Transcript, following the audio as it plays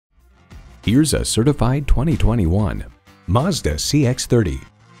Here's a certified 2021 Mazda CX-30.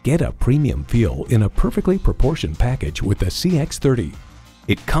 Get a premium feel in a perfectly proportioned package with the CX-30.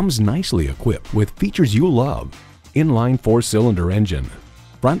 It comes nicely equipped with features you love. Inline 4-cylinder engine,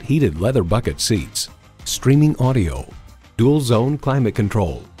 front heated leather bucket seats, streaming audio, dual zone climate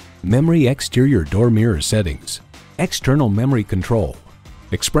control, memory exterior door mirror settings, external memory control,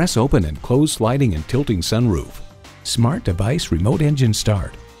 express open and close sliding and tilting sunroof, smart device remote engine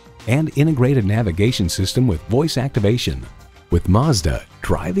start, and integrated navigation system with voice activation. With Mazda,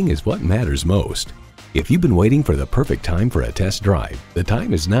 driving is what matters most. If you've been waiting for the perfect time for a test drive, the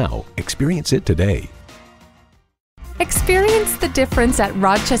time is now. Experience it today. Experience the difference at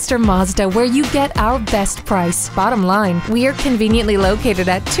Rochester Mazda, where you get our best price. Bottom line, we are conveniently located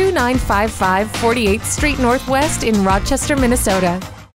at 2955 48th Street Northwest in Rochester, Minnesota.